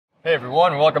Hey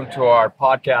everyone, welcome to our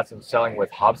podcast of Selling with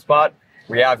HubSpot.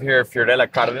 We have here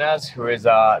Fiorella Cardenas, who is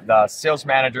the sales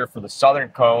manager for the Southern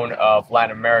Cone of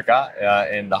Latin America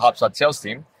in the HubSpot sales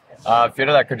team.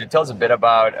 Fiorella, could you tell us a bit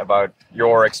about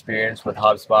your experience with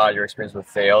HubSpot, your experience with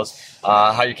sales,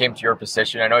 how you came to your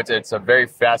position? I know it's a very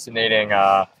fascinating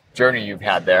journey you've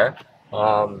had there.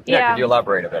 Could you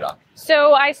elaborate a bit on?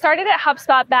 So I started at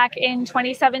HubSpot back in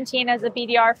 2017 as a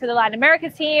BDR for the Latin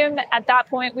America team. At that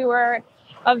point, we were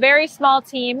a very small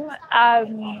team.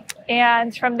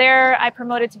 And from there, I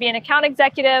promoted to be an account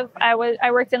executive. I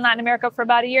worked in Latin America for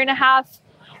about a year and a half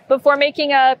before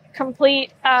making a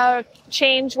complete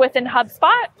change within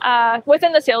HubSpot,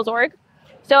 within the sales org.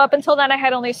 So up until then, I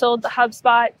had only sold the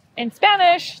HubSpot in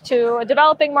Spanish to a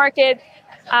developing market,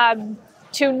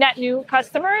 to net new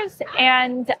customers.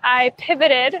 And I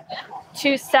pivoted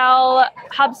to sell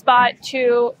HubSpot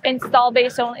to install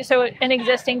base only, so an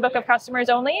existing book of customers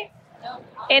only,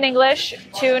 in English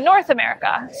to North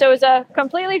America. So it was a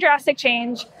completely drastic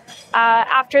change.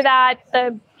 After that,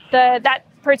 that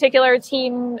particular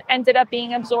team ended up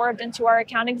being absorbed into our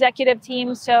account executive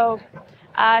team. So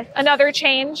another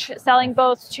change, selling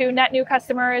both to net new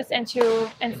customers and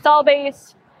to install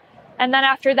base. And then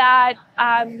after that,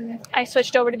 I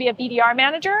switched over to be a BDR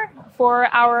manager for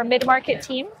our mid-market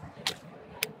team.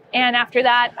 And after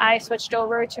that, I switched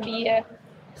over to be a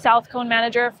South Cone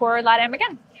manager for LATAM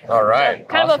again. All right. So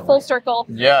kind of a full circle.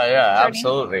 Yeah, journey.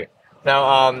 Absolutely.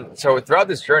 Now, so throughout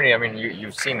this journey, I mean,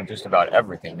 you've seen just about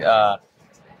everything.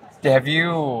 Have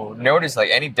you noticed like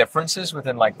any differences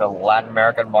within like the Latin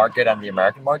American market and the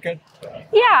American market?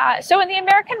 Yeah. So in the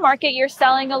American market, you're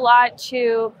selling a lot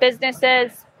to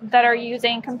businesses that are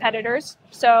using competitors.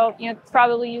 So,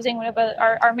 probably using one of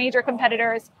our major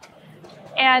competitors.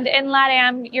 And in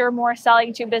LATAM, you're more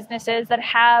selling to businesses that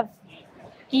have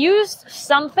used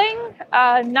something,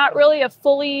 not really a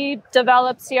fully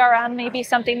developed CRM, maybe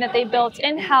something that they built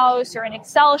in-house or an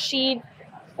Excel sheet,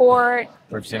 or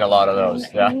we've seen a lot of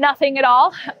those. Yeah. Nothing at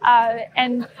all.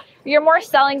 And you're more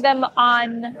selling them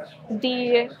on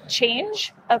the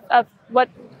change of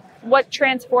what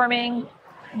transforming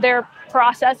their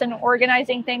process and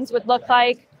organizing things would look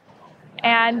like.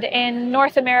 And in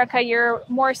North America, you're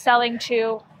more selling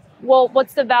to, well,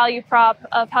 what's the value prop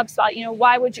of HubSpot?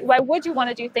 Why would you want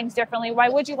to do things differently? Why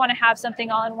would you want to have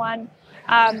something all in one?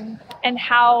 And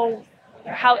how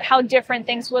different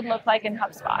things would look like in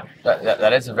HubSpot.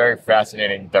 That is a very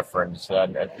fascinating difference.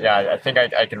 I think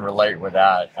I can relate with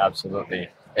that. Absolutely.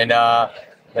 And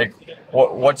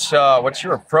what's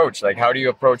your approach? Like, how do you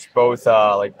approach both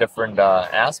different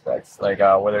aspects? Like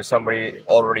whether somebody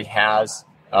already has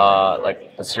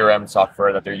like the CRM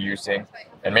software that they're using,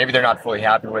 and maybe they're not fully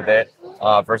happy with it,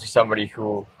 versus somebody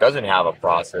who doesn't have a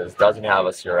process, doesn't have a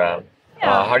CRM.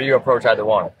 How do you approach either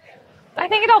one? I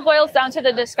think it all boils down to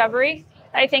the discovery.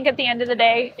 I think at the end of the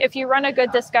day, if you run a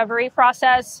good discovery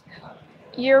process,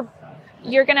 you're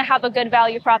going to have a good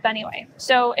value prop anyway.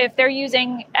 So if they're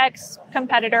using X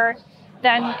competitor,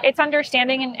 then it's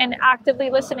understanding and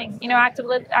actively listening.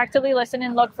 Actively listen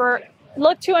and look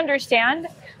to understand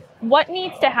what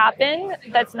needs to happen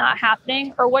that's not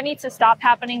happening, or what needs to stop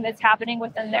happening that's happening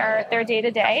within their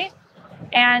day-to-day.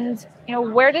 And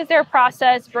where does their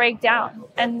process break down,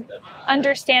 and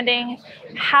understanding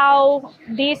how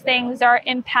these things are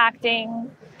impacting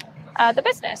the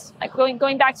business, like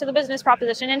going back to the business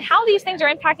proposition, and how these things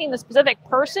are impacting the specific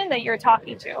person that you're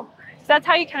talking to. So that's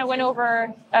how you kind of win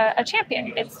over a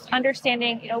champion. It's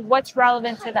understanding what's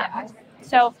relevant to them.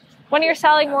 So when you're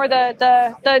selling more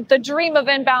the dream of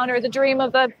inbound, or the dream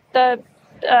of the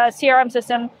CRM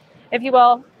system, if you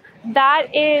will,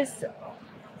 that is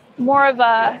more of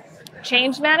a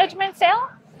change management sale.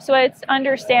 So it's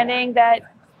understanding that,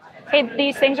 hey,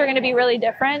 these things are going to be really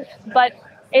different, but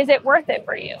is it worth it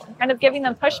for you? Kind of giving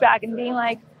them pushback and being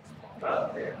like,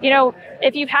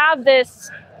 if you have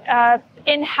this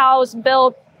in-house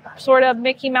built sort of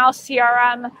Mickey Mouse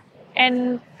CRM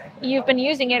and you've been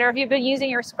using it, or if you've been using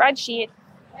your spreadsheet,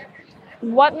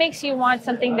 what makes you want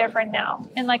something different now?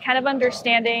 And like kind of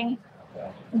understanding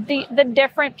the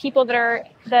different people that are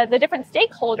the different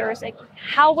stakeholders, like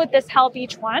how would this help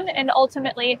each one? And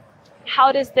ultimately,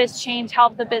 how does this change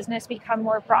help the business become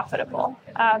more profitable?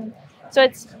 So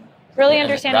it's really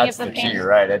understanding if the pain. Key,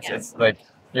 right? It's like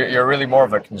you're really more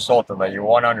of a consultant. Like you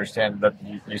want to understand that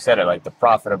you said it, like the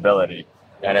profitability,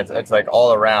 and it's like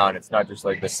all around. It's not just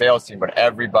like the sales team, but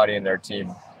everybody in their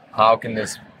team. How can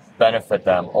this benefit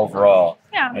them overall?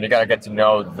 Yeah. And you got to get to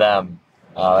know them.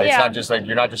 It's not just like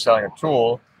you're not just selling a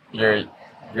tool.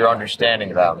 You're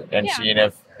understanding them and seeing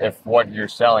if what you're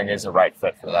selling is the right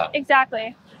fit for them.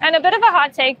 Exactly. And a bit of a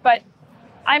hot take, but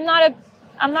I'm not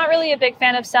I'm not really a big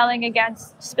fan of selling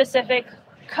against specific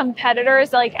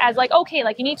competitors, okay,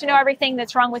 like you need to know everything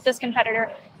that's wrong with this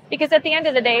competitor. Because at the end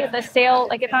of the day, the sale,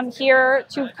 like if I'm here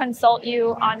to consult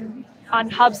you on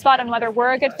HubSpot on whether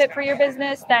we're a good fit for your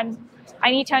business, then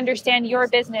I need to understand your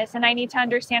business and I need to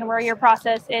understand where your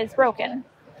process is broken.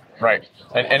 Right.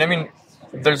 And I mean,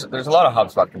 there's a lot of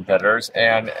HubSpot competitors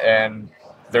and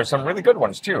there's some really good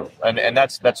ones too. And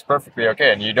that's perfectly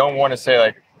okay. And you don't want to say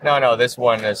like, no, this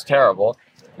one is terrible.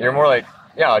 You're more like,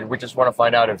 yeah, we just want to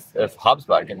find out if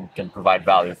HubSpot can provide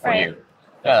value for you.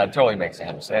 Yeah, that totally makes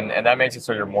sense. And that makes it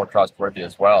so you're more trustworthy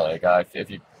as well. Like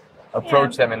if you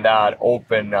approach them in that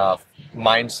open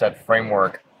mindset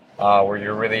framework where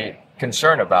you're really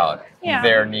concerned about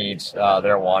their needs,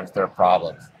 their wants, their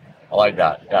problems. I like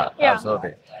that. Yeah.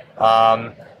 Absolutely.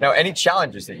 Now, any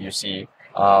challenges that you see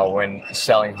when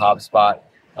selling HubSpot,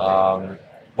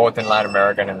 both in Latin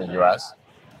America and in the US?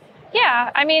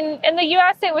 Yeah, I mean, in the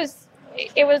US, it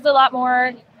was a lot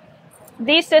more.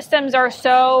 These systems are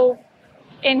so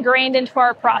ingrained into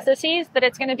our processes that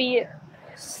it's going to be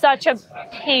such a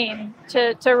pain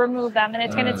to remove them, and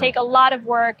it's going to take a lot of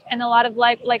work and a lot of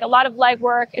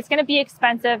legwork. It's going to be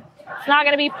expensive. It's not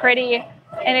going to be pretty,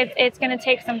 and it's going to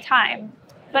take some time.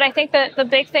 But I think that the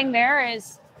big thing there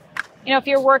is, if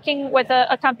you're working with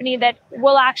a company that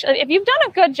will actually, if you've done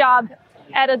a good job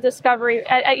at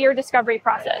your discovery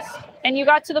process, and you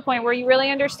got to the point where you really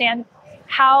understand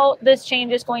how this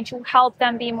change is going to help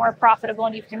them be more profitable,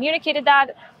 and you've communicated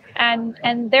that,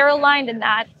 and they're aligned in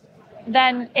that,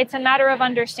 then it's a matter of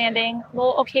understanding,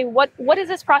 well, okay, what is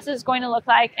this process going to look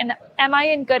like, and am I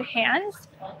in good hands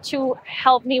to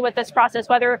help me with this process?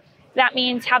 Whether that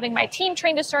means having my team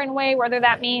trained a certain way, whether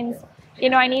that means,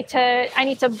 I need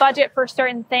to budget for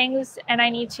certain things, and I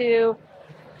need to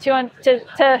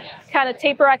kind of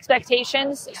taper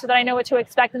expectations so that I know what to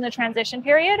expect in the transition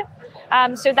period.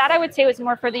 So that I would say was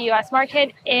more for the US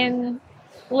market. In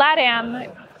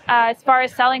LATAM, as far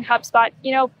as selling HubSpot,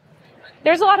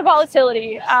 there's a lot of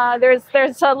volatility.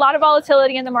 There's a lot of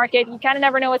volatility in the market. You kind of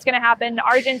never know what's going to happen.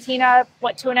 Argentina,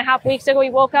 2.5 weeks ago, we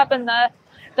woke up and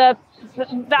the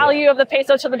value of the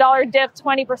peso to the dollar dipped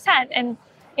 20%. And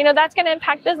that's going to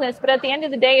impact business. But at the end of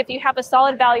the day, if you have a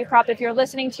solid value prop, if you're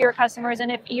listening to your customers,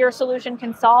 and if your solution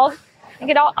can solve, I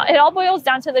think it all boils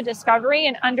down to the discovery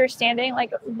and understanding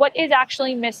like what is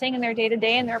actually missing in their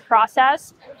day-to-day and their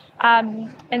process,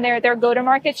 and their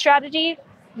go-to-market strategy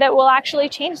that will actually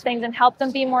change things and help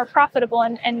them be more profitable,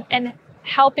 and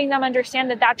helping them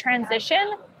understand that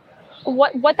transition,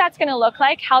 what that's going to look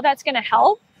like, how that's going to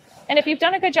help. And if you've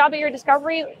done a good job at your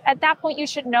discovery, at that point you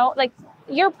should know, like,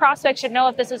 your prospect should know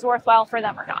if this is worthwhile for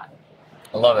them or not.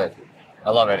 I love it.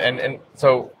 And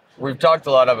so we've talked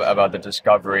a lot about the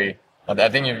discovery. I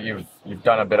think you've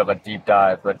done a bit of a deep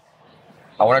dive, but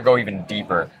I want to go even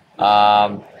deeper.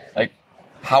 Like,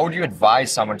 how would you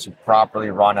advise someone to properly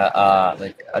run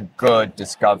a good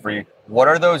discovery? What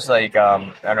are those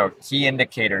key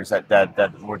indicators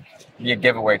that would be a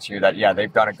giveaway to you that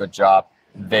they've done a good job,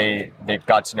 they've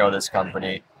got to know this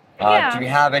company? Do you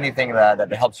have anything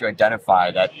that helps you identify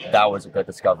that was a good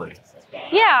discovery?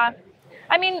 Yeah.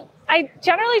 I mean, I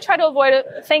generally try to avoid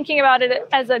thinking about it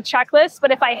as a checklist,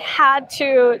 but if I had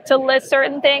to list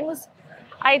certain things,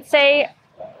 I'd say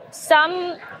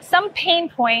some pain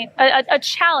point, a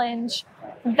challenge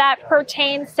that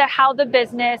pertains to how the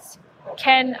business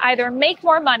can either make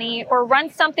more money or run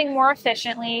something more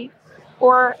efficiently,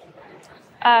 or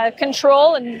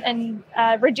control and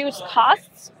reduce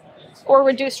costs, or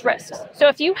reduce risks. So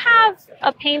if you have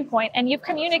a pain point and you've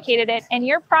communicated it, and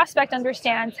your prospect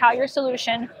understands how your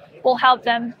solution will help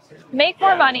them make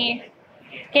more money,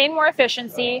 gain more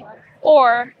efficiency,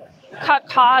 or cut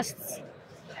costs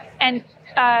and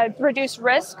reduce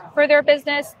risk for their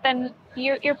business, then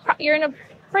you're in a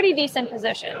pretty decent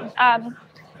position. And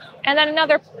then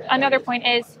another point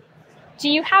is, do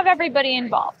you have everybody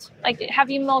involved? Like, have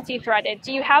you multi-threaded?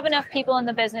 Do you have enough people in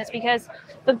the business? Because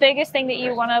the biggest thing that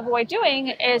you want to avoid doing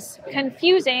is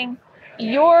confusing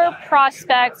your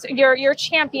prospects, your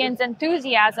champions'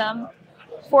 enthusiasm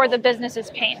for the business's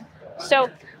pain. So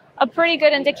a pretty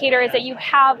good indicator is that you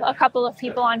have a couple of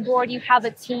people on board. You have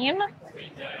a team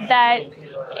that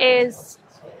is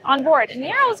on board. And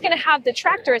you're always going to have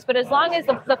detractors, but as long as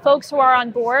the folks who are on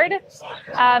board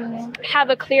have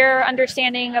a clear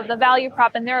understanding of the value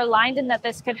prop, and they're aligned in that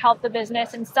this could help the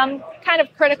business in some kind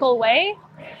of critical way,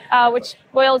 which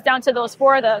boils down to those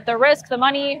four, the risk, the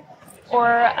money,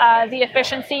 or the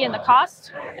efficiency and the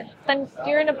cost, then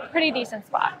you're in a pretty decent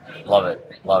spot. Love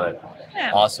it.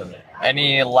 Yeah. Awesome.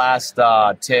 Any last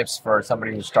tips for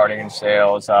somebody who's starting in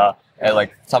sales?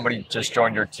 Like somebody just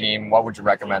joined your team, what would you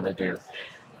recommend they do?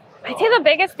 I think the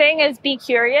biggest thing is be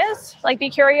curious. Like, be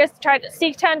curious, try to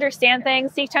seek to understand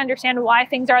things, seek to understand why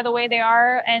things are the way they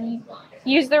are, and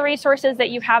use the resources that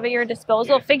you have at your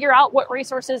disposal. Figure out what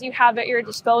resources you have at your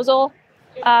disposal.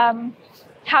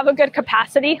 Have a good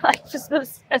capacity, like just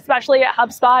especially at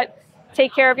HubSpot.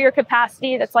 Take care of your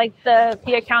capacity. That's like the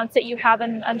accounts that you have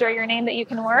under your name that you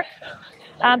can work.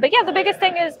 But yeah, the biggest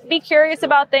thing is be curious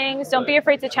about things. Don't be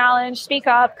afraid to challenge, speak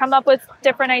up, come up with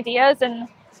different ideas. And,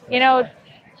 you know,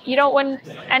 you don't win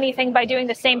anything by doing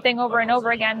the same thing over and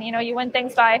over again. You know, you win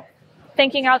things by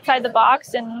thinking outside the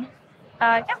box. And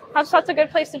yeah, HubSpot's a good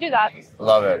place to do that.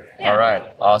 Love it. Yeah. All right.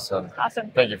 Awesome.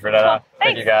 Awesome. Thank you, Fiorella. Cool.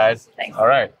 Thank you, guys. Thanks. All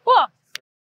right. Cool.